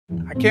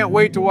I can't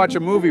wait to watch a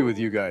movie with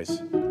you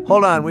guys.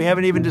 Hold on, we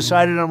haven't even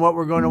decided on what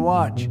we're going to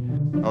watch.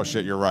 Oh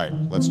shit, you're right.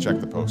 Let's check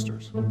the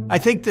posters. I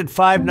think that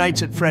Five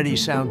Nights at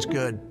Freddy's sounds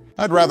good.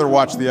 I'd rather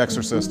watch The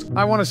Exorcist.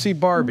 I want to see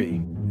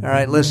Barbie. All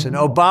right, listen,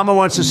 Obama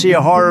wants to see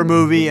a horror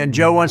movie and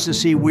Joe wants to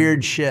see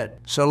weird shit.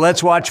 So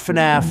let's watch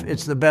FNAF.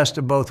 It's the best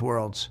of both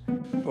worlds.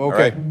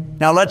 Okay.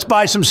 Now let's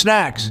buy some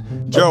snacks.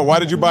 Joe, why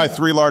did you buy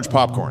 3 large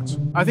popcorns?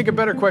 I think a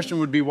better question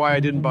would be why I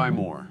didn't buy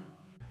more.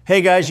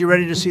 Hey guys, you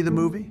ready to see the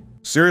movie?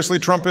 Seriously,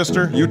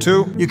 Trumpister? You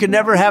too? You can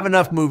never have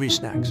enough movie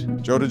snacks.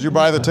 Joe, did you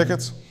buy the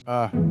tickets?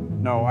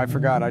 No, I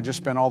forgot. I just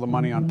spent all the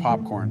money on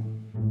popcorn.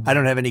 I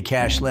don't have any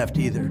cash left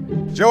either.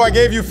 Joe, I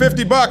gave you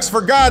 $50,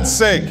 for God's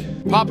sake!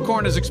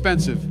 Popcorn is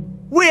expensive.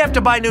 We have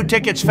to buy new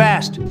tickets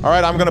fast. All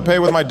right, I'm gonna pay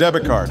with my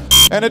debit card.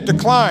 And it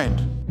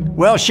declined.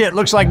 Well, shit,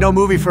 looks like no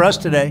movie for us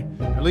today.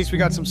 At least we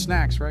got some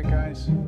snacks, right, guys?